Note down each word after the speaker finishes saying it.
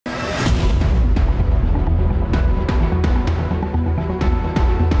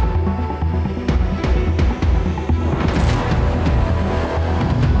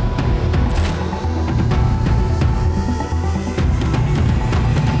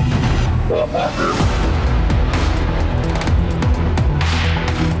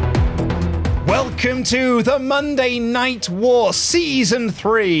Welcome to the Monday Night War Season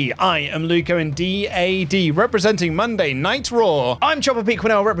 3. I am Luco and DAD, representing Monday Night Raw. I'm Chopper Pete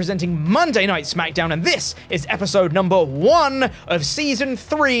Quinnell, representing Monday Night SmackDown, and this is episode number 1 of Season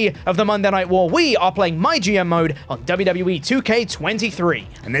 3 of the Monday Night War. We are playing MyGM mode on WWE 2K23.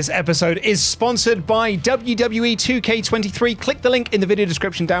 And this episode is sponsored by WWE 2K23. Click the link in the video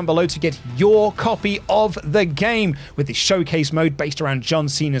description down below to get your copy of the game, with the showcase mode based around John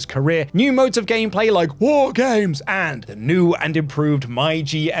Cena's career, new modes of gameplay like War Games, and the new and improved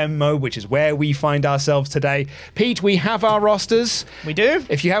MyGM mode, which is where we find ourselves today. Pete, we have our rosters. We do.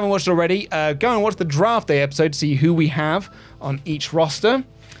 If you haven't watched it already, go and watch the draft day episode to see who we have on each roster.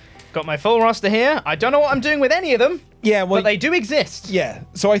 Got my full roster here. I don't know what I'm doing with any of them. Yeah, well, but they do exist. Yeah,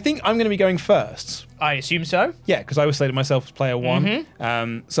 so I think I'm going to be going first. I assume so. Yeah, because I was slated myself as player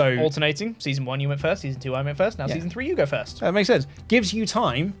 1. So alternating. Season 1 you went first. Season 2 I went first. Now Season 3 you go first. That makes sense. Gives you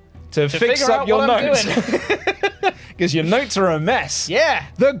time to fix figure up out your what I'm notes. doing. Because your notes are a mess. Yeah.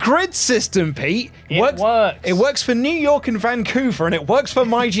 The grid system, Pete. It works. It works for New York and Vancouver, and it works for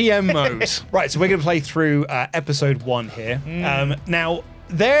MyGM mode. Right, so we're going to play through episode 1 here. Now,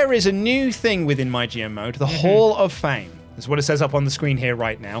 there is a new thing within MyGM mode, the Hall of Fame. That's what it says up on the screen here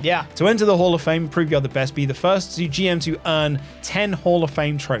right now. Yeah. To enter the Hall of Fame, prove you're the best, be the first GM to earn 10 Hall of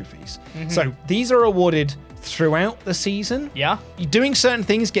Fame trophies. So these are awarded throughout the season. Yeah. Doing certain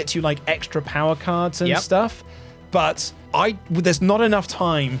things gets you like extra power cards and stuff, but there's not enough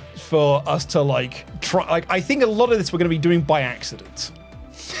time for us to try. I think a lot of this we're going to be doing by accident.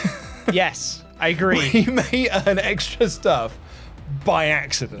 Yes, I agree. We may earn extra stuff by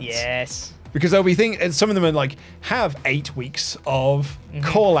accident. Yes. Because there'll be things, and some of them are like, have 8 weeks of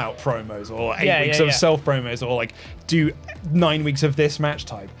call out promos, or 8 weeks of self promos, or like do 9 weeks of this match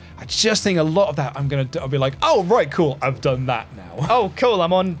type. I just think a lot of that I'll be like, oh, right, cool, I've done that now. Oh, cool,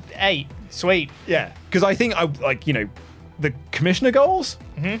 I'm on 8. Sweet. Yeah, because I think the commissioner goals,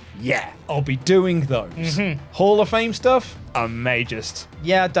 yeah, I'll be doing those. Hall of Fame stuff, I may just...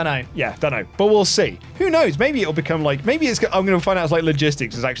 Yeah, don't know. Yeah, don't know. But we'll see. Who knows? Maybe it'll become I'm going to find out it's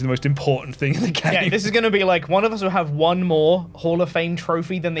logistics is actually the most important thing in the game. Yeah, this is going to be one of us will have one more Hall of Fame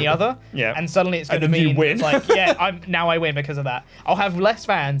trophy than the other. Yeah. And suddenly it's going to you mean win. now I win because of that. I'll have less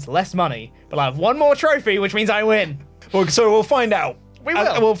fans, less money, but I'll have one more trophy, which means I win. Well, so we'll find out. We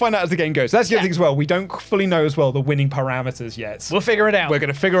will. We'll find out as the game goes. That's the other thing as well. We don't fully know as well the winning parameters yet. We'll figure it out. We're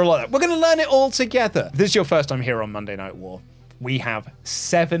going to figure a lot out. We're going to learn it all together. If this is your first time here on Monday Night War, we have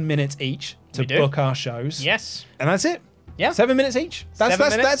 7 minutes each to book our shows. Yes. And that's it. Yeah. 7 minutes each.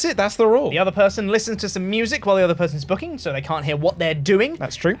 That's it. That's the rule. The other person listens to some music while the other person's booking, so they can't hear what they're doing.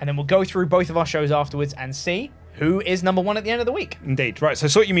 That's true. And then we'll go through both of our shows afterwards and see who is number 1 at the end of the week. Indeed. Right, so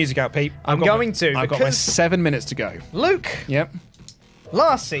sort your music out, Pete. I've got my 7 minutes to go. Luke. Yep.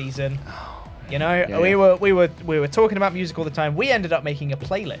 Last season, we were talking about music all the time. We ended up making a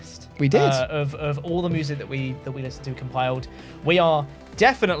playlist. We did. Of all the music that we listened to compiled. We are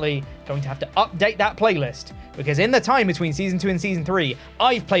definitely going to have to update that playlist, because in the time between season 2 and season 3,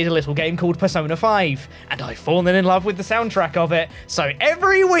 I've played a little game called Persona 5, and I've fallen in love with the soundtrack of it. So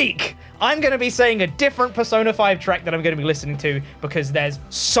every week, I'm going to be saying a different Persona 5 track that I'm going to be listening to, because there's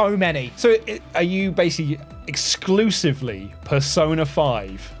so many. So are you basically exclusively Persona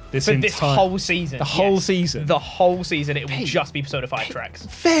 5 this whole season? The whole season? The whole season, it will just be Persona 5 tracks.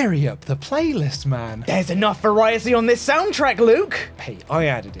 Vary up the playlist, man. There's enough variety on this soundtrack, Luke. Hey, I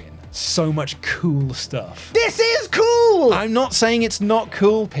added in so much cool stuff. This is cool! I'm not saying it's not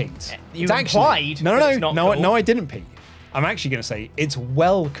cool, Pete. You implied No, I didn't, Pete. I'm actually going to say it's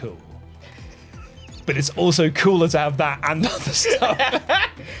well cool. But it's also cooler to have that and other stuff.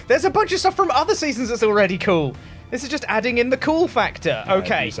 There's a bunch of stuff from other seasons that's already cool. This is just adding in the cool factor.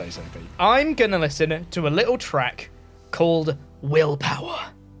 Okay. You say so, Pete. I'm going to listen to a little track called Willpower.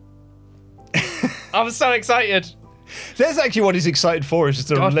 I'm so excited. That's actually what he's excited for, is just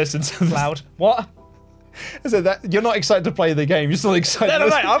to listen to this. Loud. What? I said that you're not excited to play the game, you're still excited. No,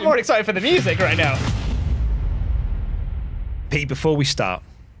 I'm more excited for the music right now. Pete, before we start,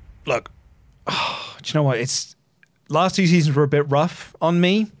 look, do you know what? Last 2 seasons were a bit rough on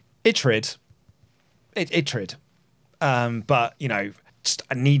me. It tried. It tried. But, I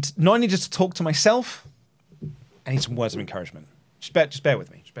need just to talk to myself. I need some words of encouragement. Just bear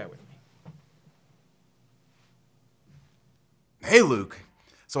with me. Just bear with me. Hey, Luke.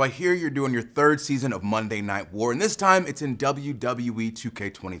 So I hear you're doing your 3rd season of Monday Night War, and this time it's in WWE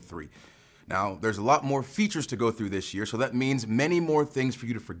 2K23. Now, there's a lot more features to go through this year, so that means many more things for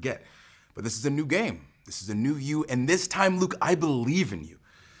you to forget. But this is a new game. This is a new you, and this time, Luke, I believe in you.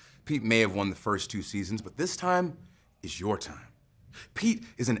 Pete may have won the first 2 seasons, but this time is your time. Pete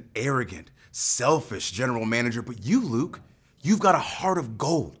is an arrogant, selfish general manager, but you, Luke, you've got a heart of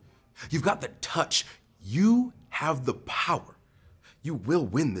gold. You've got the touch. You have the power. You will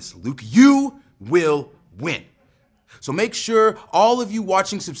win this, Luke. You will win. So make sure all of you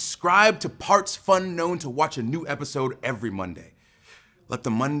watching subscribe to partsFUNknown to watch a new episode every Monday. Let the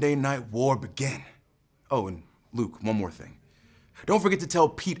Monday Night War begin. Oh, and Luke, one more thing. Don't forget to tell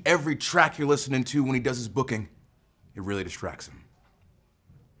Pete every track you're listening to when he does his booking. It really distracts him.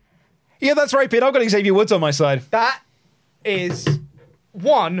 Yeah, that's right, Pete. I've got Xavier Woods on my side. That is,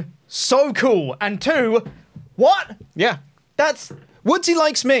 one, so cool, and two, what? Yeah. That's... Woodsy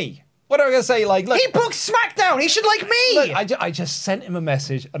likes me. What am I going to say? Like, look, He booked SmackDown! He should like me! look, I just sent him a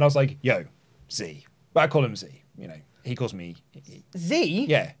message, and I was like, yo, Z. But I call him Z. You know, he calls me... Z?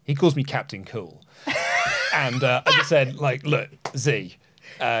 Yeah, he calls me Captain Cool. And I just said, like, look, Z.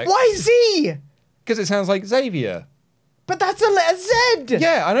 Why Z? Because it sounds like Xavier. But that's a letter Z!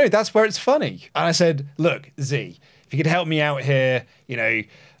 Yeah, I know, that's where it's funny. And I said, look, Z, if you could help me out here, you know,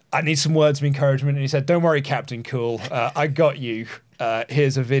 I need some words of encouragement. And he said, don't worry, Captain Cool, I got you.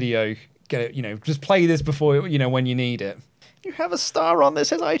 Here's a video. Get it, you know, just play this before, you know, when you need it. You have a star on that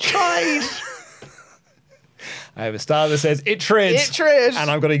says, I tried. I have a star that says, it trids. It trids. And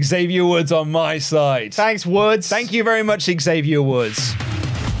I've got Xavier Woods on my side. Thanks, Woods. Thank you very much, Xavier Woods.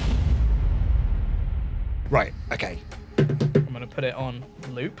 Right, okay. I'm going to put it on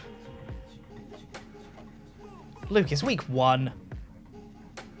loop. Luke, it's week 1.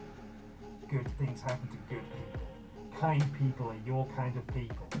 Good things happen to good people. Kind people are your kind of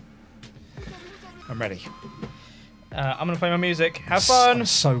people. I'm ready. I'm going to play my music. Have fun. I'm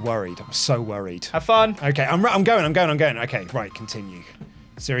so worried. I'm so worried. Have fun. Okay, I'm going. Okay, right, continue.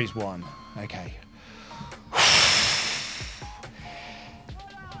 Series 1. Okay.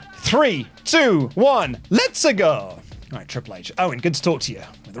 3, 2, 1, let's go! All right, Triple H. Owen, good to talk to you.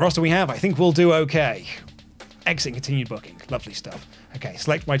 With the roster we have, I think we'll do okay. Exit continued booking. Lovely stuff. Okay,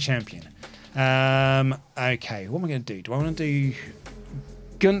 select my champion. Okay, what am I going to do? Do I want to do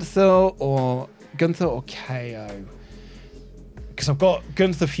Gunther or KO? Because I've got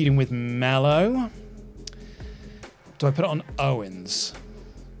Gunther feuding with Mello. Do I put it on Owens?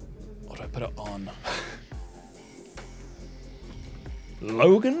 Or do I put it on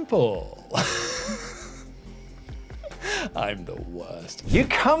Logan Paul? I'm the worst. You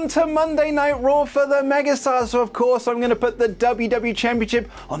come to Monday Night Raw for the megastar, so of course I'm going to put the WWE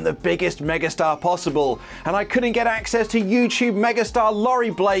Championship on the biggest megastar possible. And I couldn't get access to YouTube megastar Laurie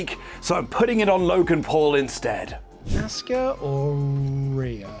Blake, so I'm putting it on Logan Paul instead. Asuka or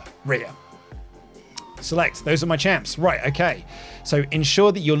Rhea? Rhea. Select. Those are my champs. Right, okay. So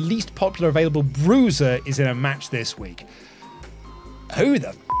ensure that your least popular available bruiser is in a match this week. Who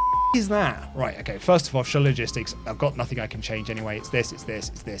the is that? Right, okay, first of all, show logistics. I've got nothing I can change anyway. It's this, it's this,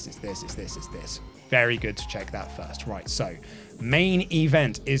 it's this, it's this, it's this, it's this. Very good to check that first. Right, so main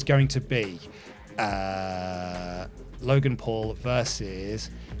event is going to be Logan Paul versus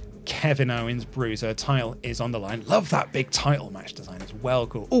Kevin Owens, Bruiser. Title is on the line. Love that big title match design. It's well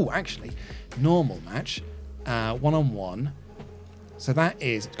cool. Oh, actually, normal match, one-on-one. So that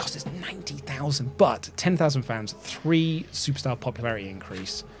is, it costs us 90,000, but 10,000 fans, 3 superstar popularity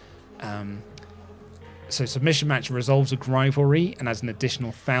increase. So submission match resolves a rivalry and adds an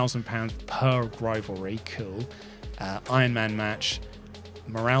additional £1,000 per rivalry. Cool. Iron Man match,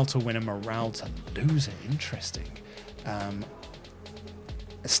 morale to win and morale to lose it. Interesting.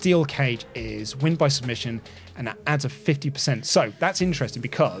 A steel cage is win by submission and that adds a 50%. So that's interesting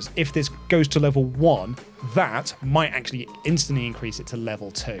because if this goes to level 1, that might actually instantly increase it to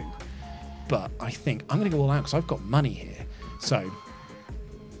level 2. But I think I'm going to go all out because I've got money here. So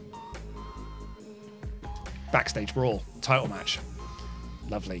backstage brawl, title match.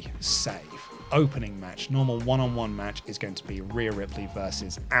 Lovely. Save. Opening match, normal one-on-one match is going to be Rhea Ripley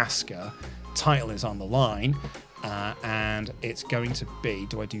versus Asuka. Title is on the line. And it's going to be,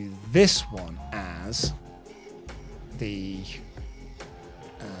 do I do this one as the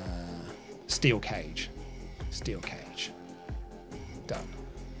steel cage? Steel cage. Done.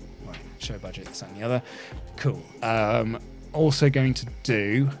 Right, show budget, this and the other. Cool. Also going to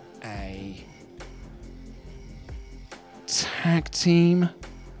do a tag team.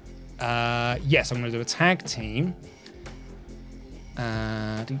 Yes, I'm going to do a tag team.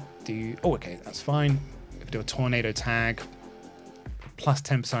 Oh, okay, that's fine. If we do a tornado tag, plus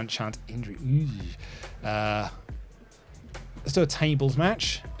 10% chance injury. Let's do a tables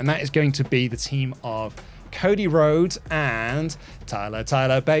match, and that is going to be the team of Cody Rhodes and Tyler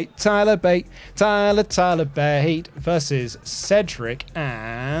Bate versus Cedric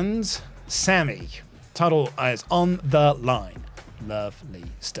and Sammy. Title is on the line. Lovely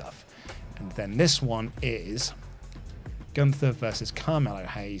stuff. And then this one is Gunther versus Carmelo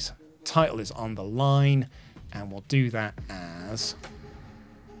Hayes. Title is on the line, and we'll do that as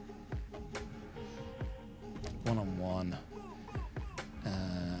one-on-one.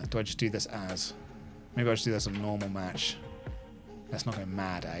 Do I just do this as... Maybe I'll just do this as a normal match. Let's not go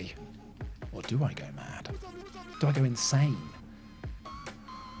mad, eh? Or do I go mad? Do I go insane?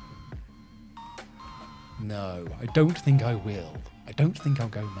 No, I don't think I will. I don't think I'll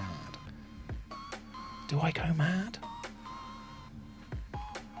go mad. Do I go mad?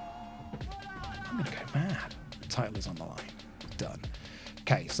 I'm gonna go mad. The title is on the line. Done.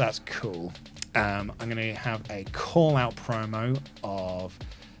 Okay, so that's cool. I'm gonna have a call-out promo of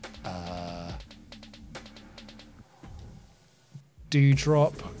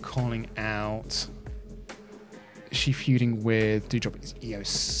Doudrop calling out. Is she feuding with Doudrop? Is Io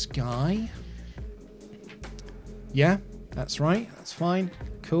Sky? Yeah, that's right. That's fine.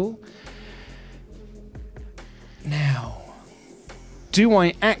 Cool. Now, do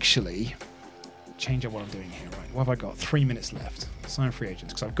I actually change up what I'm doing here? Right, what have I got? 3 minutes left. Sign free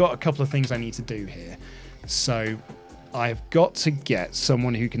agents, because I've got a couple of things I need to do here. So I've got to get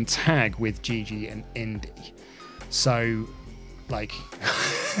someone who can tag with Gigi and Indy. So, like,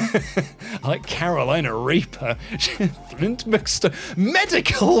 like Carolina Reaper, Flint McStone,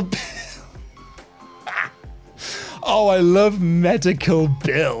 Medical Bill. Oh, I love Medical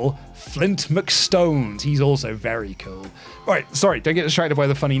Bill. Flint McStones. He's also very cool. All right, sorry, don't get distracted by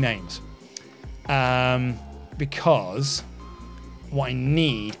the funny names. Because what I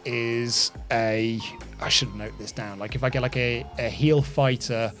need is I should note this down. Like if I get like a heel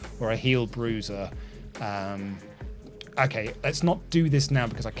fighter or a heel bruiser. Okay, let's not do this now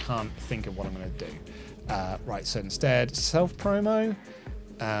because I can't think of what I'm going to do. Right, so instead, self-promo.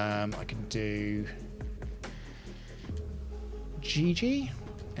 I can do Gigi,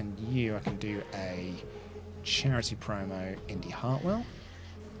 and you, I can do a charity promo, Indy Hartwell.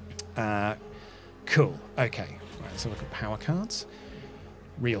 Cool, okay. Right, let's have a look at power cards.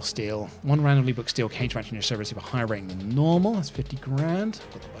 Real Steel. One randomly booked steel cage match in your show receive a higher rating than normal. That's 50 grand.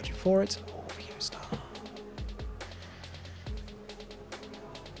 Got the budget for it. Oh, View Star.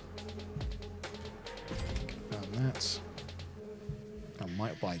 Confirm that. I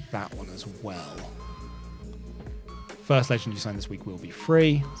might buy that one as well. First legend you sign this week will be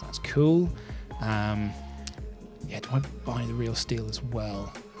free. So that's cool. Yeah, do I buy the Real Steel as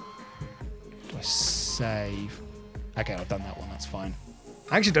well? Do I save? Okay, I've done that one. That's fine.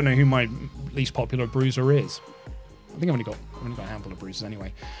 I actually don't know who my least popular bruiser is. I think I've only got a handful of bruisers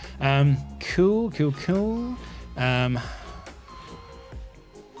anyway. Cool. Well,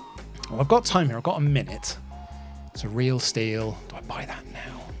 I've got time here. I've got a minute. It's a Real Steel. Do I buy that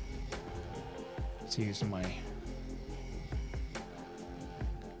now? Let's use my...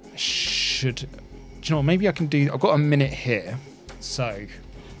 I should... Do you know what? Maybe I can do... I've got a minute here. So...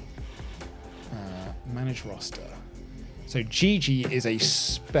 manage roster. So Gigi is a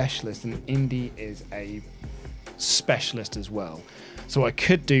specialist and Indy is a specialist as well. So what I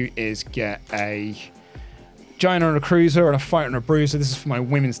could do is get a giant on a cruiser and a fighter on a bruiser. This is for my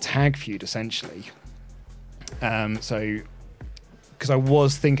women's tag feud, essentially. So, because I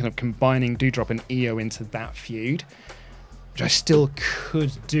was thinking of combining Doudrop and Io into that feud, which I still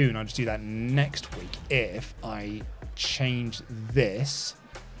could do, and I'll just do that next week if I change this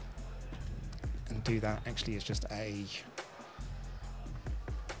and do that actually as just a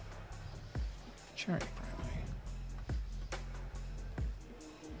charity promo.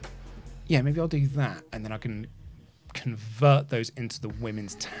 Yeah, maybe I'll do that, and then I can convert those into the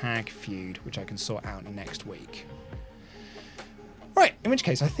women's tag feud, which I can sort out next week. Right, in which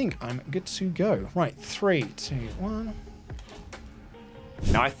case I think I'm good to go. Right, 3, 2, 1.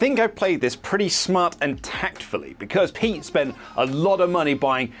 Now, I think I've played this pretty smart and tactfully because Pete spent a lot of money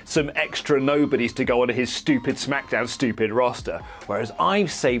buying some extra nobodies to go onto his stupid SmackDown stupid roster, whereas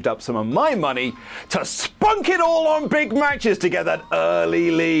I've saved up some of my money to spunk it all on big matches to get that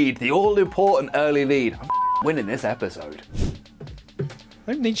early lead, the all-important early lead. I'm winning this episode.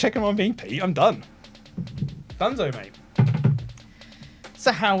 I don't need checking on me, Pete. I'm done. Dunzo, mate.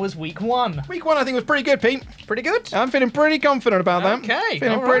 So how was week one? Week one, I think, was pretty good, Pete. Pretty good? I'm feeling pretty confident about that. Okay,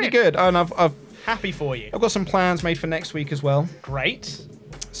 Feeling all pretty right. good. And I've Happy for you. got some plans made for next week as well. Great.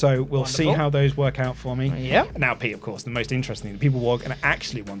 So we'll see Wonderful. how those work out for me. Yep. Now, Pete, of course, the most interesting thing that people want and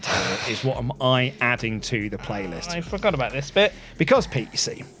actually want to know is what am I adding to the playlist? I forgot about this bit. Because, Pete, you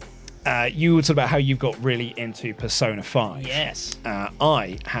see, you were talking about how you've got really into Persona 5. Yes.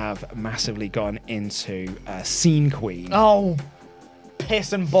 I have massively gone into Scene Queen. Oh,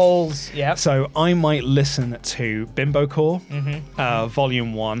 piss and balls. Yeah. So I might listen to Bimbo Core,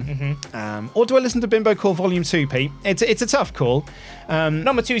 Volume 1. Or do I listen to Bimbo Core Volume 2, Pete? It's a tough call.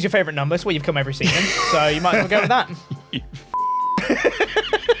 Number 2 is your favourite number. It's where you've come every season. So you might as well go with that.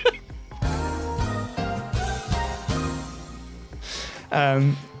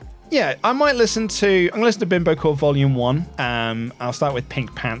 Yeah, I'm gonna listen to Bimbo Core Volume 1. I'll start with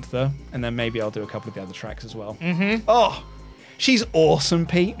Pink Panther, and then maybe I'll do a couple of the other tracks as well. Oh, she's awesome,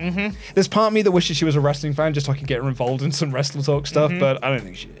 Pete. There's part of me that wishes she was a wrestling fan just so I could get her involved in some Wrestle Talk stuff, but I don't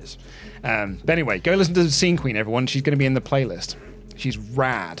think she is. But anyway, go listen to Scene Queen, everyone. She's going to be in the playlist. She's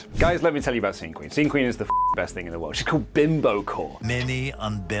rad. Guys, let me tell you about Scene Queen. Scene Queen is the best thing in the world. She's called Bimbo Core. Many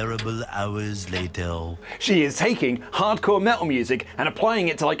unbearable hours later. She is taking hardcore metal music and applying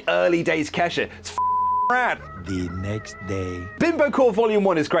it to like early days Kesha. It's rad. The next day. Bimbo Core Volume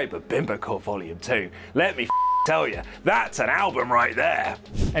 1 is great, but Bimbo Core Volume 2, let me tell you, that's an album right there.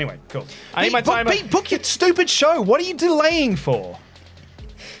 Anyway, cool. I need my timer. Pete, book your stupid show. What are you delaying for?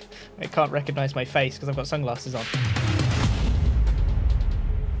 I can't recognise my face because I've got sunglasses on.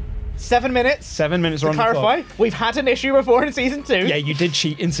 7 minutes. 7 minutes To on the clock. clarify, we've had an issue before in season 2. Yeah, you did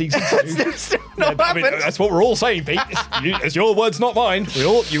cheat in season 2. It's still not I mean, happened. that's what we're all saying, Pete. It's your words, not mine.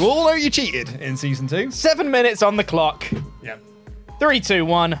 You all know you cheated in season 2. 7 minutes on the clock. Yeah. 3, 2,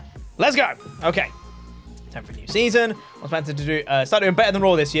 1. Let's go. Okay. Time for a new season. I was planning to do start doing better than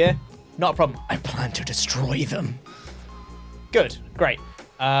Raw this year. Not a problem. I plan to destroy them. Good. Great.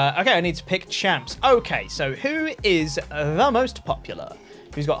 Okay, I need to pick champs. Okay, so who is the most popular?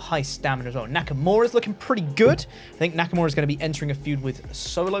 Who's got high stamina as well? Nakamura's looking pretty good. I think Nakamura's going to be entering a feud with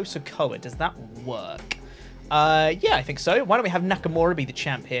Solo Sikoa. Does that work? Yeah, I think so. Why don't we have Nakamura be the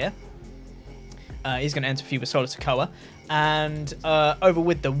champ here? He's going to enter a feud with Solo Sikoa. And over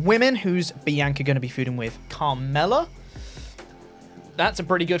with the women, who's Bianca going to be feuding with? Carmella. That's a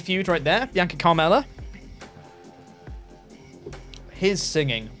pretty good feud right there. Bianca Carmella. His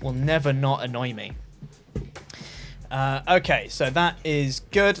singing will never not annoy me. Okay, so that is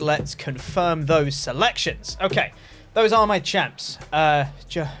good. Let's confirm those selections. Okay, those are my champs. Book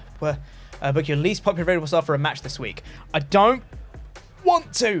your least popular available star for a match this week. I don't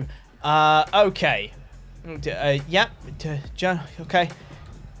want to. Okay. Yep. Okay.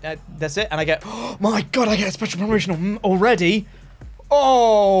 That's it. And I get, oh my God, I get a special promotion already.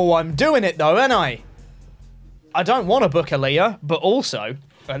 Oh, I'm doing it though, aren't I? I don't want to book Aaliyah, but also,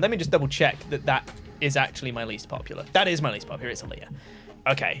 let me just double check that is actually my least popular. That is my least popular, it's Aaliyah.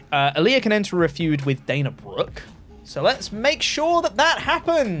 Okay, Aaliyah can enter a feud with Dana Brooke. So let's make sure that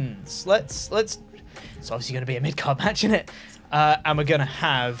happens. It's obviously going to be a mid-card match, isn't it? And we're going to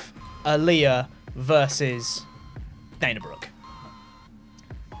have Aaliyah versus Dana Brooke.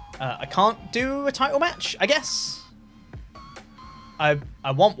 I can't do a title match, I guess. I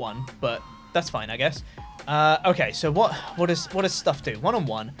want one, but that's fine, I guess. Okay, so what does stuff do?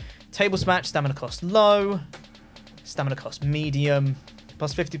 1-on-1, tables match, stamina cost low, stamina cost medium,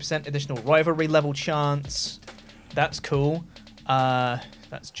 plus 50% additional rivalry level chance. That's cool.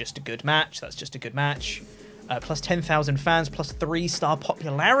 That's just a good match. Plus 10,000 fans, plus 3-star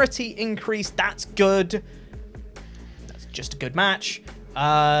popularity increase. That's good. That's just a good match.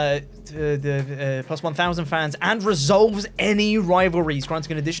 Plus 1,000 fans and resolves any rivalries,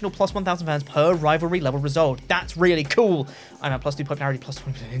 granting an additional plus 1,000 fans per rivalry level resolved. That's really cool. I'm at plus 2 popularity, plus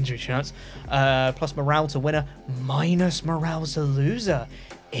 20% injury chance, plus morale to winner, minus morale to loser.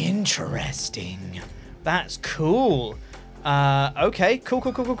 Interesting. That's cool. Okay, cool.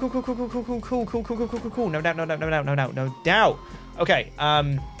 No doubt. Okay,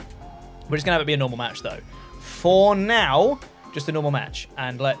 we're just gonna have it be a normal match though. For now, just a normal match,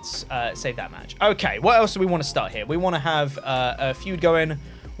 and let's save that match. Okay, what else do we want to start here? We want to have a feud going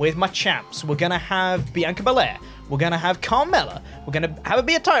with my champs. We're going to have Bianca Belair. We're going to have Carmella. We're going to have it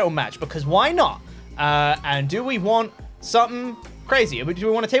be a title match, because why not? And do we want something crazy? Do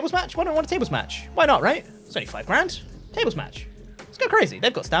we want a tables match? Why don't we want a tables match? Why not, right? It's only $5,000. Tables match. Let's go crazy.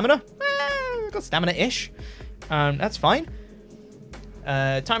 They've got stamina. They've got stamina-ish. That's fine.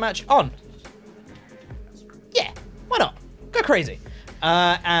 Time match on. Yeah, why not? Go crazy.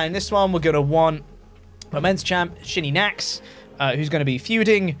 And this one, we're going to want my men's champ, Shinny Nax, who's going to be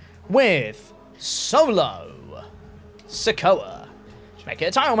feuding with Solo Sikoa. Make it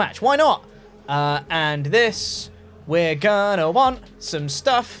a title match. Why not? And this, we're going to want some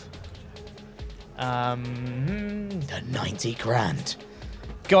stuff. The 90 grand.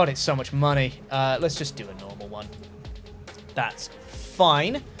 God, it's so much money. Let's just do a normal one. That's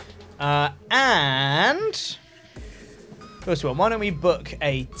fine. And first one, why don't we book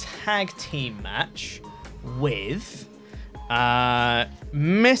a tag team match with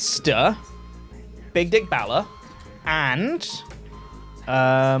Mr. Big Dick Balor and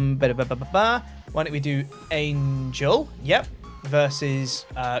why don't we do Angel? Yep. Versus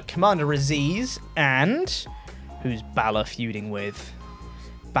Commander Aziz and who's Balor feuding with?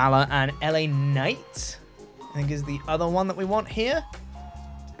 Balor and LA Knight, I think is the other one that we want here.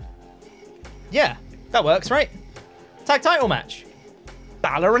 Yeah, that works, right? Tag title match.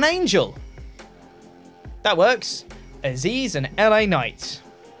 Balor and Angel. That works. Aziz and LA Knight.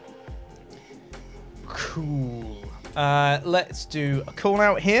 Cool. Let's do a call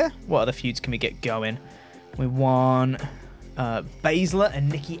out here. What other feuds can we get going? We want Baszler and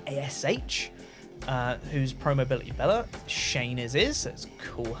Nikki ASH, who's Pro Mobility Bella. Shane is. Let's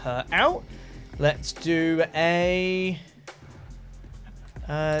call her out. Let's do a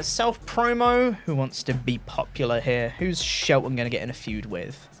self promo. Who wants to be popular here? Who's Shelton going to get in a feud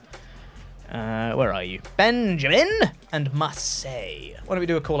with? Where are you? Benjamin and Marseille. Why don't we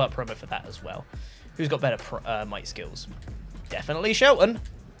do a call out promo for that as well? Who's got better mic skills? Definitely Shelton.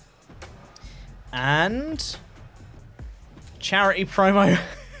 And charity promo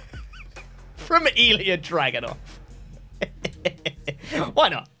from Ilya Dragunov. Why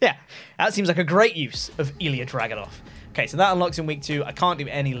not? Yeah, that seems like a great use of Ilya Dragunov. Okay, so that unlocks in week 2. I can't do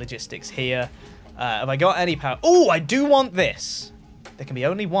any logistics here. Have I got any power? Oh, I do want this. There can be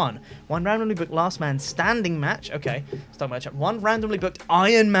only one. One randomly booked last man standing match. Okay, start match up. One randomly booked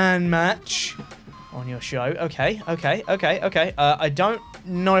Iron Man match on your show. Okay. I don't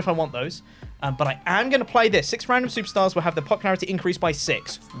know if I want those. But I am going to play this. 6 random superstars will have the popularity increased by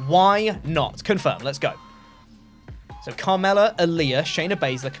 6. Why not? Confirm. Let's go. So Carmella, Aaliyah, Shayna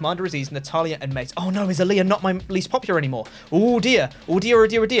Baszler, Commander Aziz, Natalya, and Mace. Oh no, is Aaliyah not my least popular anymore? Oh dear. Oh dear, oh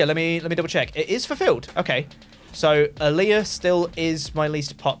dear, oh dear. Let me double check. It is fulfilled. Okay. So Aaliyah still is my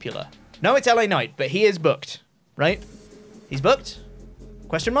least popular. No, it's LA Knight, but he is booked. Right? He's booked?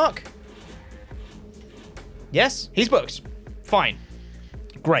 Question mark? Yes, he's booked. Fine.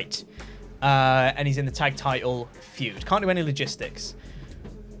 Great. And he's in the tag title feud. Can't do any logistics.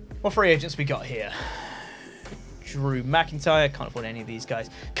 What free agents we got here? Drew McIntyre. Can't afford any of these guys.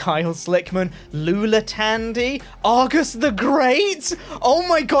 Kyle Slickman. Lula Tandy. Argus the Great. Oh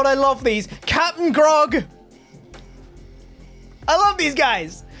my god, I love these. Captain Grog. I love these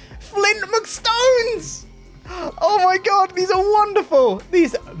guys. Flint McStones. Oh my god, these are wonderful.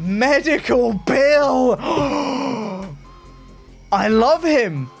 These Medical Bill. I love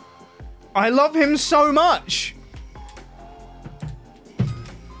him. I love him so much.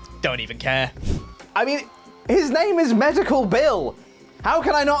 Don't even care. I mean, his name is Medical Bill. How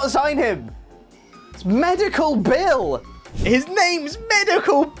can I not assign him? It's Medical Bill. His name's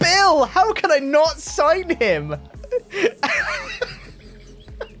Medical Bill. How can I not sign him?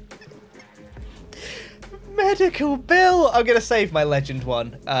 Medical Bill. I'm going to save my legend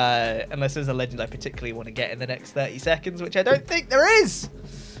one. Unless there's a legend I particularly want to get in the next 30 seconds, which I don't think there is.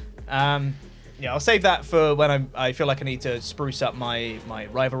 Yeah, I'll save that for when I feel like I need to spruce up my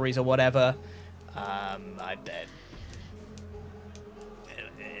rivalries or whatever. 3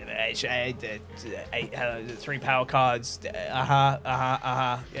 power cards.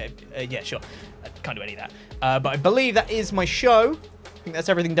 Yeah, sure. I can't do any of that. But I believe that is my show. I think that's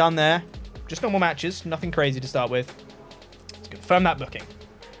everything done there. Just normal matches, nothing crazy to start with. Let's confirm that booking.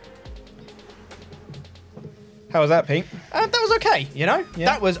 How was that, Pete? That was okay, you know? Yeah.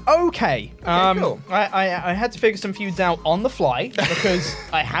 That was okay. Cool. I had to figure some feuds out on the fly because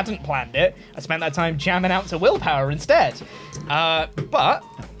I hadn't planned it. I spent that time jamming out to Willpower instead. But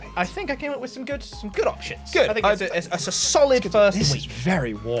I think I came up with some good options. Good. I think it's a solid first This week. is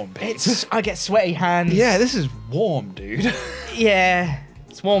very warm, Pete. I get sweaty hands. Yeah, this is warm, dude. Yeah,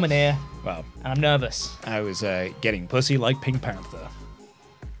 it's warm in here. Well, And I'm nervous. I was getting pussy like Pink Panther.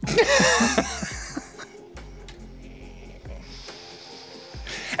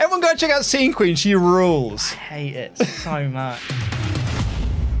 Everyone go check out Scene Queen. She rules. I hate it so much.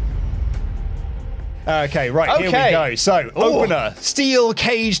 Okay, right, here we go. So, opener, steel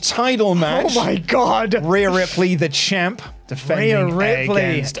cage title match. Oh my god. Rhea Ripley, the champ, defending Rhea Ripley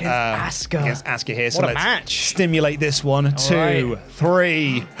against Asuka. Against Asuka here. So What a let's match. stimulate this one. 2, right.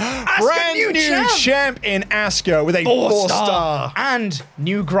 3. Brand new new champ in Asuka with a 4-star. And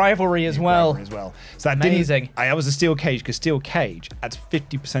new rivalry as well. As well. So that Amazing. I was a steel cage because steel cage adds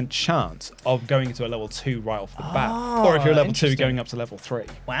 50% chance of going into a level 2 right off the bat. Or if you're level 2 interesting. going up to level 3.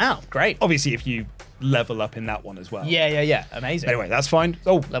 Wow, great. Obviously if you level up in that one as well. Yeah. Amazing. Anyway, that's fine.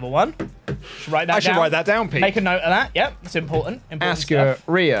 Oh, Level 1. Should write that down. I should write that down, Pete. Make a note of that. Yep, it's important. Important Asuka, stuff.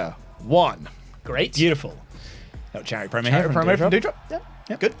 Rhea, 1. Great. Beautiful. Oh, charity promo Charity here promo from Doudrop. Doudrop. Yeah.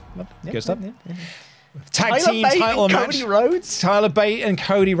 Yep. Good. Good stuff. Tag team title match. Cody Rhodes. Tyler Bate and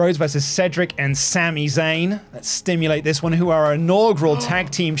Cody Rhodes versus Cedric and Sami Zayn. Let's stimulate this one, who are our inaugural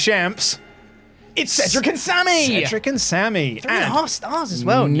tag team champs. It's Cedric and Sammy. Cedric and Sammy. 3.5 stars as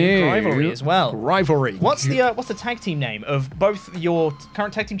well. New rivalry as well. Rivalry. What's the tag team name of both your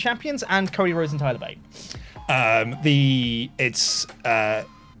current tag team champions and Cody Rhodes and Tyler Bate? Sam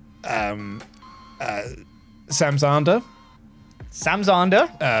Zander. Sam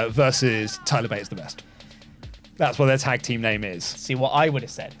Zander versus Tyler Bate is the best. That's what their tag team name is. See, what I would have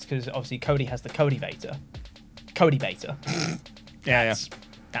said, because obviously Cody has the Cody Bater. Cody Bater. Yeah.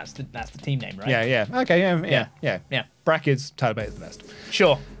 That's the team name, right? Yeah. Okay, yeah. Brackets, Tyler Bate is the best.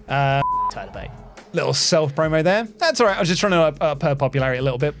 Sure. Tyler Bate. Little self-promo there. That's all right. I was just trying to up her popularity a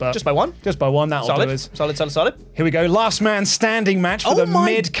little bit, but... Just by one? Just by one, that'll do us. Solid. Here we go. Last man standing match for the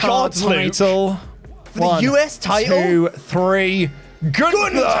mid-card title. For the US title? 2, 3.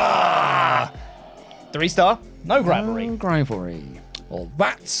 Gunther! 3-star. No rivalry. No rivalry. Well,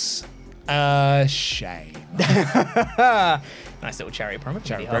 that's a shame. Nice little chariot promo.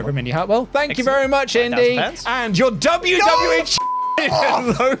 Chariot promo from Indy Hartwell. Thank you very much, Indy. And your WWE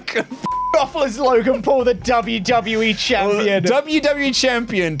champion, Logan. Ruffle is Logan Paul, the WWE champion. WWE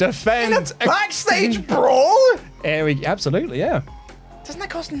champion defends a backstage brawl? Absolutely, yeah. Doesn't that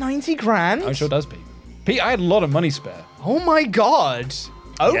cost 90 grand? Oh, it sure does, Pete. Pete, I had a lot of money spare. Oh my god.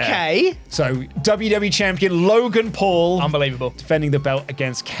 Okay. Yeah. So, WWE champion Logan Paul. Unbelievable. Defending the belt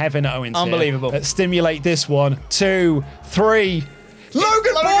against Kevin Owens. Unbelievable. Let's stimulate this one. 2, 3.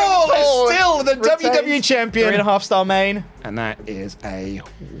 Logan Paul is still the WWE champion. 3.5 star main. And that is a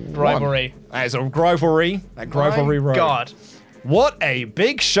rivalry. That is a rivalry. That rivalry road. God. What a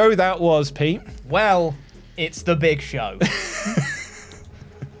big show that was, Pete. Well, it's the big show.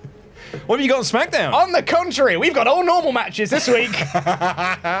 What have you got on SmackDown? On the contrary, we've got all normal matches this week.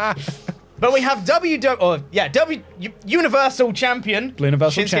 But we have Universal Champion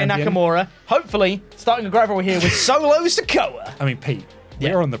Universal Shinsuke Champion Nakamura. Hopefully, starting a rivalry here with Solo Sikoa. I mean, Pete,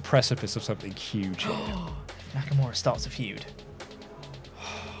 we're on the precipice of something huge here. Nakamura starts a feud.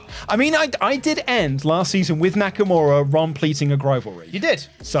 I mean, I did end last season with Nakamura completing a rivalry. You did.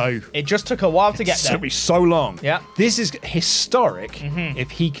 So it just took a while to get there. It took me so long. Yeah. This is historic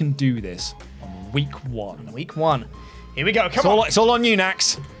if he can do this on week 1. Week 1. Here we go. Come on. It's all on you,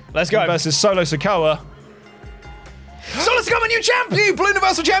 Nax. Let's go. Versus Solo Sikoa. Solo Sikoa, new champ! New Blue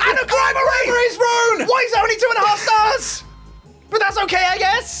Universal Champion! And a rivalry! Is thrown! Why is it only 2.5 stars? But that's okay, I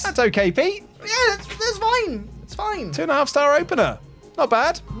guess. That's okay, Pete. Yeah, that's fine. It's fine. 2.5 star opener. Not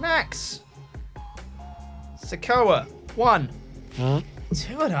bad. Max. Sikoa. 1.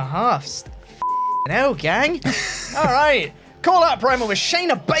 2.5. Hell, gang. All right. Call out promo with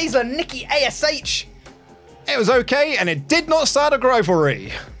Shayna Baszler, Nikki ASH. It was okay, and it did not start a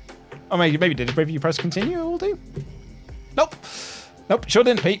rivalry. Oh, maybe did it. If you press continue, it will do. Nope. Sure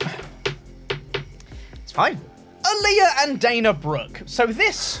didn't, Pete. It's fine. Aaliyah and Dana Brooke. So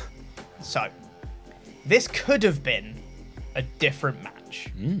this could have been a different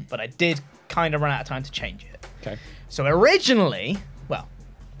match, but I did kind of run out of time to change it. Okay. So originally, well,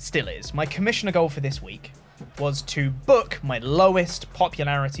 still is, my commissioner goal for this week was to book my lowest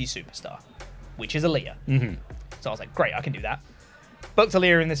popularity superstar, which is Aaliyah. So I was like, great, I can do that. Booked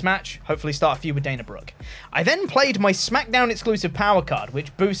Aaliyah in this match, hopefully start a feud with Dana Brooke. I then played my SmackDown exclusive power card,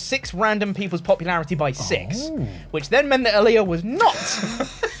 which boosts 6 random people's popularity by 6, which then meant that Aaliyah was not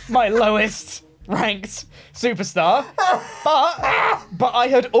my lowest ranked superstar, but I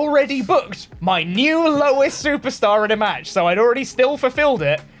had already booked my new lowest superstar in a match, so I'd already still fulfilled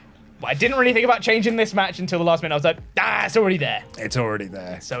it. But I didn't really think about changing this match until the last minute. I was like, it's already there. It's already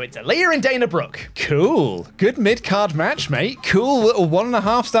there. So it's Aaliyah and Dana Brooke. Cool. Good mid-card match, mate. Cool little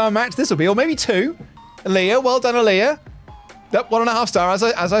 1.5 star match this will be, or maybe 2. Aaliyah, well done, Aaliyah. That 1.5 star, as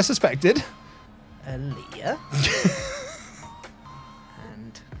I suspected. Aaliyah.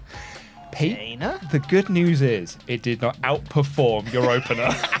 And Pete, Dana. the good news is it did not outperform your opener.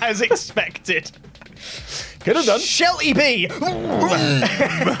 As expected. Could have done. Shelty B. Calling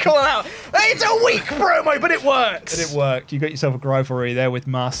out. It's a weak promo, but it works. But it worked. You got yourself a rivalry there with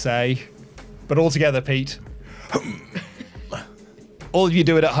Marseille. But all together, Pete. All of you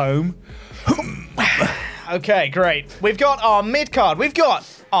do it at home. Okay, great. We've got our mid-card. We've got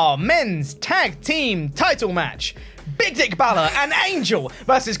our men's tag team title match. Big Dick Balor and Angel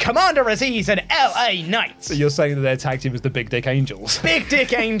versus Commander Aziz and LA Knight. So you're saying that their tag team is the Big Dick Angels? Big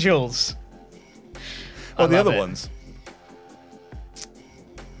Dick Angels. Or the other ones?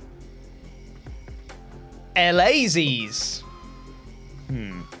 LAZs.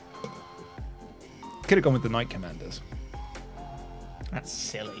 Could have gone with the Night Commanders. That's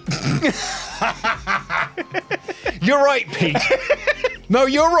silly. You're right, Pete. No,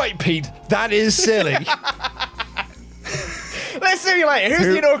 you're right, Pete. That is silly. Let's simulate it. Who's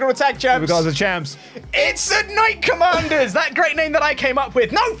the inaugural tag champs? We got the champs. It's the Night Commanders. That great name that I came up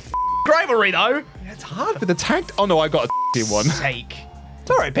with. No rivalry, though. It's hard with the tag. Oh, no, I got a one. Sake. It's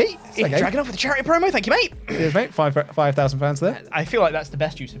all right, Pete. It's okay. Dragunov with the charity promo. Thank you, mate. Cheers, mate. 5,000 fans there. I feel like that's the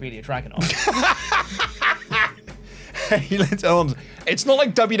best use of really a Dragunov. Hey, let's on. It's not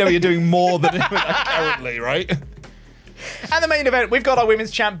like WWE are doing more than it currently, right? And the main event, we've got our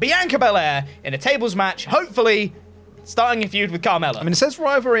women's champ, Bianca Belair, in a tables match, hopefully starting a feud with Carmella. I mean, it says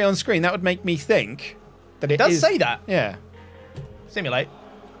rivalry on screen. That would make me think that it does say that. Yeah. Simulate.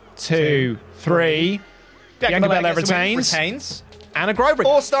 2, 3. Bianca Belair retains. And a rivalry.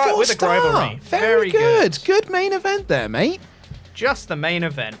 Or start with a rivalry. Very good. Good main event there, mate. Just the main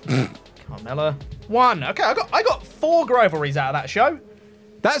event. Carmella won. Okay, I got 4 rivalries out of that show.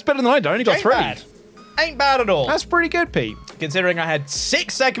 That's better than I did. I only got 3. Bad. Ain't bad at all. That's pretty good, Pete. Considering I had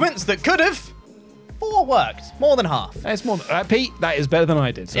 6 segments that could have, 4 worked. More than half. That's more than, Pete, that is better than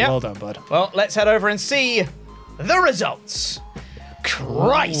I did. So well done, bud. Well, let's head over and see the results.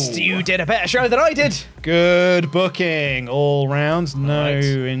 Christ, you did a better show than I did. Good booking all round. No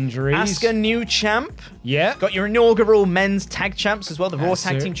injuries. Asuka, new champ. Yeah. Got your inaugural men's tag champs as well, the Raw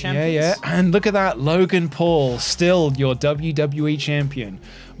Tag Team champions. Yeah. And look at that. Logan Paul, still your WWE champion.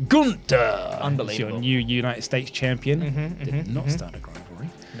 Gunther. Unbelievable. Your new United States champion. Did not start a rivalry.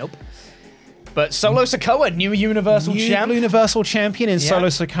 Nope. But Solo Sikoa, new Universal champ. Universal champion in Solo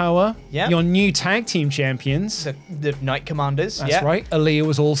Sikoa. Yeah. Your new tag team champions. The Night Commanders. That's right. Aaliyah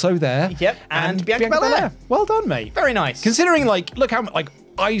was also there. Yep. And Bianca Belair. Well done, mate. Very nice. Considering, look how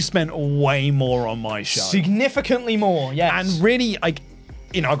I spent way more on my show. Significantly more, yes. And really, I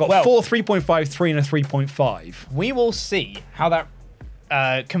got 4 3.53 and a 3.5. We will see how that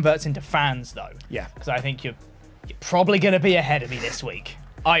converts into fans, though. Yeah. Because I think you're probably going to be ahead of me this week.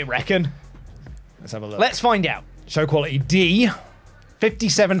 I reckon. Let's have a look. Let's find out. Show quality D.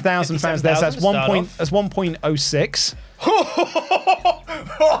 57,000 fans there. So that's 1.06.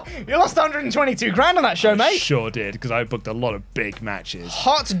 You lost 122 grand on that show, mate. Sure did, because I booked a lot of big matches.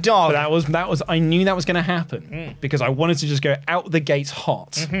 Hot dog. But that was I knew that was going to happen because I wanted to just go out the gates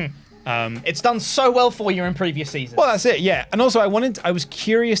hot. It's done so well for you in previous seasons. Well, that's it, yeah. And also I was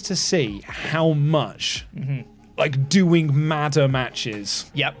curious to see how much doing madder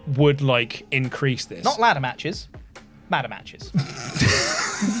matches would increase this. Not ladder matches. Madder matches.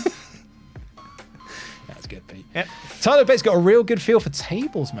 That's good, Pete. Yep. Tyler Bate's got a real good feel for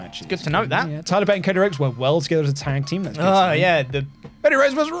tables matches. Good to note that. Yeah. Tyler Bate and Cody Rhodes work well together as a tag team. That's good Oh, yeah. Cody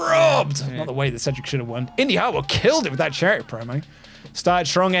Rhodes was robbed. Not the way that Cedric should have won. Indy Hartwell killed it with that charity promo. Started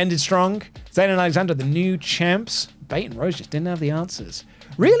strong, ended strong. Zayn and Alexander, the new champs. Bate and Rhodes just didn't have the answers.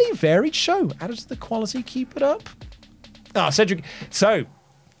 Really varied show. Added to the quality. Keep it up. Oh, Cedric. So,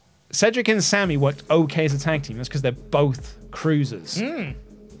 Cedric and Sammy worked okay as a tag team. That's because they're both cruisers.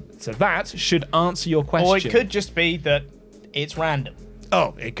 So that should answer your question. Or it could just be that it's random.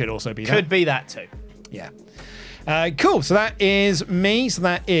 Oh, it could also be that. Could be that too. Yeah. Cool. So that is me. So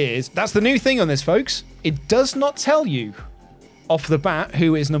that's the new thing on this, folks. It does not tell you off the bat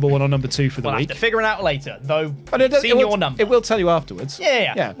who is number 1 or number 2 for the We'll week. have to figure it out later, though. But we've seen your number. It will tell you afterwards.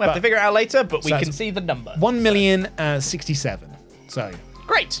 Yeah. We'll have to figure it out later, but we so can see the number. 1,067,000. So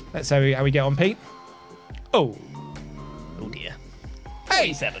great. Let's see how we get on, Pete. Oh dear.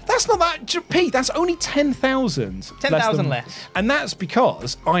 Hey, 47. that's not that, Pete. That's only 10,000. 10,000 less. And that's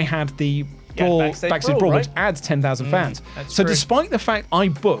because I had the Backstage Brawl, which adds 10,000 fans. So true. despite the fact I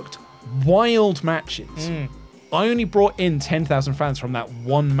booked wild matches, I only brought in 10,000 fans from that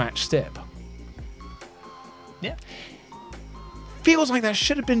one match step. Yeah. Feels like that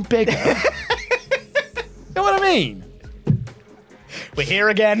should have been bigger. You know what I mean? We're here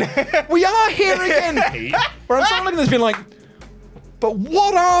again. We are here again, Pete. Where I'm starting looking at this being like, but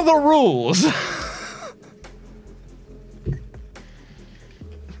what are the rules?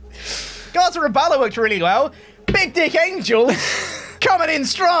 Garza Rabala worked really well. Big Dick Angel coming in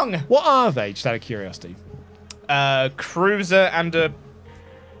strong. What are they, just out of curiosity? Cruiser and a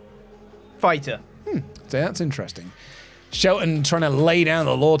fighter. So that's interesting. Shelton trying to lay down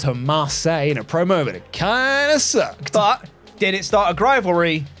the law to Marseille in a promo, but it kind of sucked. But did it start a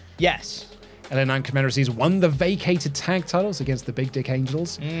rivalry? Yes. LA9 Commanderies won the vacated tag titles against the Big Dick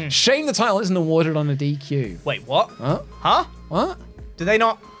Angels. Shame the title isn't awarded on a DQ. Wait, what? Huh? What? Do they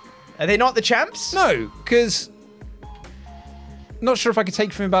not? Are they not the champs? No, because not sure if I could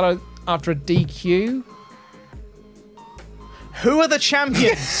take from about after a DQ. Who are the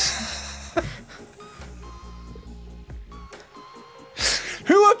champions?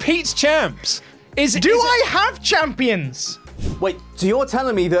 Who are Pete's champs? Do I have champions? Wait, so you're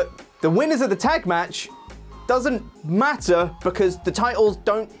telling me that the winners of the tag match doesn't matter because the titles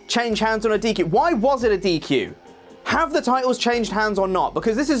don't change hands on a DQ? Why was it a DQ? Have the titles changed hands or not?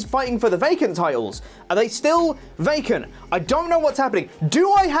 Because this is fighting for the vacant titles. Are they still vacant? I don't know what's happening.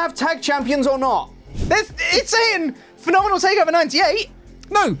 Do I have tag champions or not? It's saying Phenomenal Takeover 98.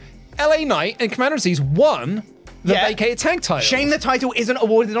 No, LA Knight and Commander in Chiefs won the vacated tag titles. Shame the title isn't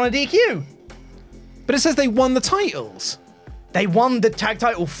awarded on a DQ. But it says they won the titles. They won the tag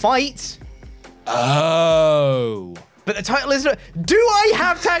title fight. Oh. But the title isn't. Do I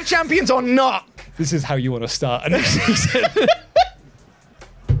have tag champions or not? This is how you want to start a new season.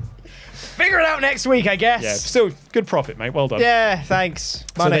 Figure it out next week, I guess. Yeah, still good profit, mate. Well done. Yeah, thanks.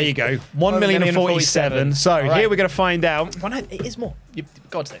 So there you go. 1,047,000. So All right. here we're going to find out. Well, no, it is more.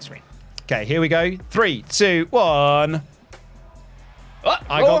 Go on to the next screen. Okay, here we go. 3, 2, 1.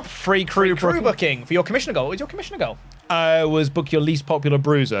 I got free crew booking for your commissioner goal. What was your commissioner goal? Was book your least popular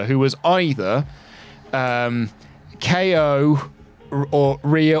bruiser, who was either KO or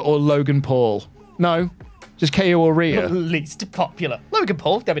Rhea or Logan Paul. No, just KO or Rhea. Least popular. Logan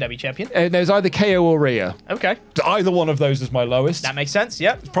Paul, WWE champion. There's either KO or Rhea. Okay. Either one of those is my lowest. That makes sense,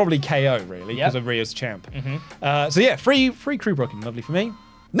 yep. It's probably KO, really, because of Rhea's champ. So yeah, free crew booking. Lovely for me.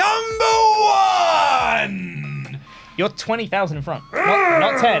 Number 1! You're 20,000 in front.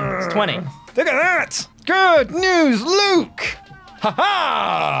 Not 10, it's 20. Look at that! Good news, Luke!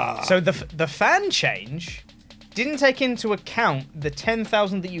 Ha-ha! So the fan change didn't take into account the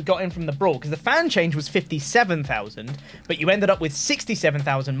 10,000 that you got in from the brawl, because the fan change was 57,000, but you ended up with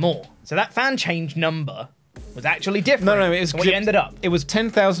 67,000 more. So that fan change number was actually different. No, it was what you ended up. It was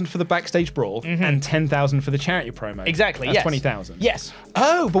 10,000 for the backstage brawl and 10,000 for the charity promo. Exactly. That's yes. 20,000. Yes.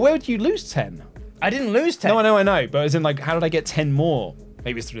 Oh, but where would you lose 10? I didn't lose 10. No, I know, but as in, like, how did I get 10 more?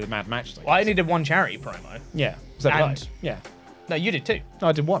 Maybe it's through the Mad Match thing. Well, I needed one charity promo. Yeah. Was that And- right? Yeah. No, you did too. No,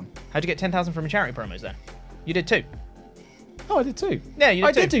 I did one. How'd you get 10,000 from charity promos then? You did two. Oh, I did two. Yeah, you did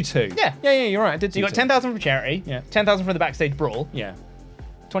I two. did do two. Yeah. Yeah, you're right. I did So you got two. 10,000 from charity, Yeah. 10,000 from the backstage brawl, Yeah.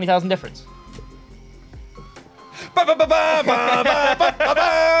 20,000 difference. So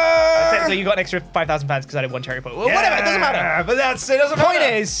you got an extra £5,000 because I did one charity promo. Well, whatever, it doesn't matter. But it doesn't matter. Point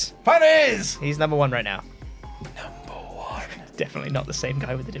is, is. he's number 1 right now. Number 1. Definitely not the same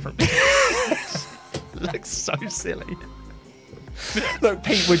guy with a different. Looks so silly. Look,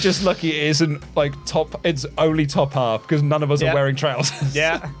 Pete, we're just lucky it isn't like it's only top half because none of us are wearing trousers.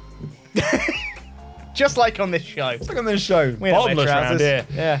 Yeah. Just like on this show. Look on this show. We don't wear Bottomless around trousers. here.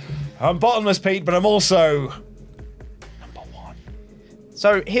 Yeah. I'm bottomless, Pete, but I'm also number 1.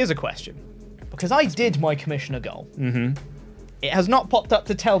 So here's a question. Because I did my commissioner goal. It has not popped up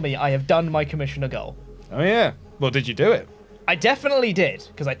to tell me I have done my commissioner goal. Oh yeah. Well, did you do it? I definitely did,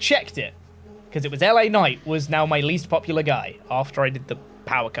 because I checked it. Because it was LA Knight was now my least popular guy after I did the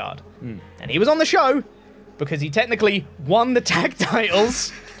power card. And he was on the show because he technically won the tag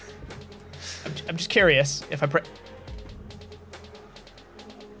titles. I'm just curious if I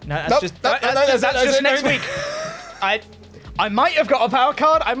No, that's just next week. I might have got a power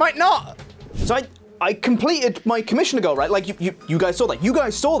card, I might not. So I completed my commissioner goal, right? Like you guys saw that. You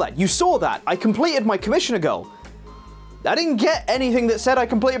guys saw that. You saw that. I completed my commissioner goal. I didn't get anything that said I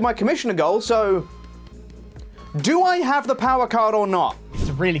completed my commissioner goal, so do I have the power card or not? It's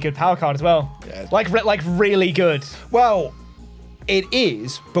a really good power card as well. Yeah. Like really good. Well, it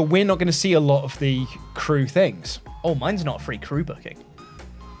is, but we're not going to see a lot of the crew things. Oh, mine's not free crew booking.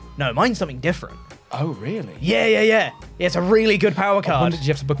 No, mine's something different. Oh, really? Yeah. It's a really good power card. Did you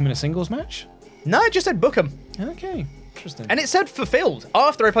have to book them in a singles match? No, it just said book 'em. Okay, interesting. And it said fulfilled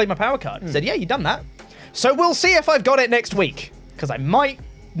after I played my power card. It said, yeah, you've done that. So we'll see if I've got it next week, because I might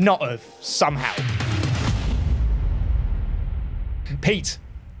not have somehow. Pete,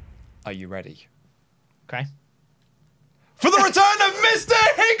 are you ready? Okay. For the return of Mr.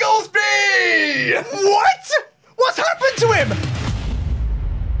 Higglesby! What? What's happened to him?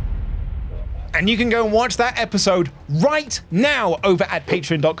 And you can go and watch that episode right now over at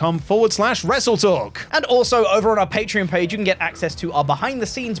patreon.com/WrestleTalk. And also over on our Patreon page, you can get access to our behind the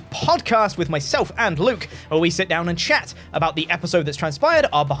scenes podcast with myself and Luke, where we sit down and chat about the episode that's transpired,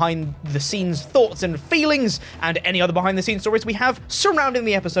 our behind the scenes thoughts and feelings, and any other behind the scenes stories we have surrounding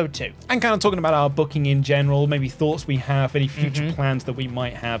the episode too. And kind of talking about our booking in general, maybe thoughts we have, any future plans that we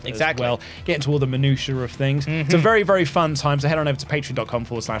might have as well. Get into all the minutiae of things. It's a very, very fun time, so head on over to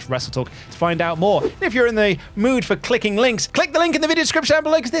patreon.com/WrestleTalk to find out more. And if you're in the mood for of clicking links. Click the link in the video description down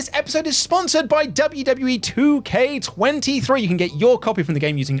below because this episode is sponsored by WWE 2K23. You can get your copy from the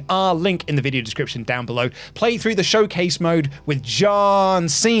game using our link in the video description down below. Play through the showcase mode with John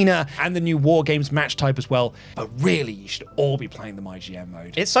Cena and the new War Games match type as well. But really, you should all be playing the MyGM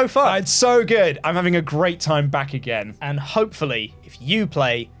mode. It's so fun. It's so good. I'm having a great time back again. And hopefully, if you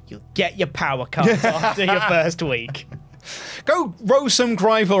play, you'll get your power cards after your first week. Go row some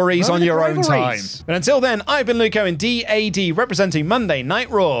rivalries on your own time. But until then, I've been Luke Owen, DAD, representing Monday Night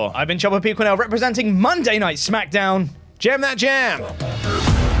Raw. I've been Chopper P. Quinnell, representing Monday Night SmackDown. Jam that jam!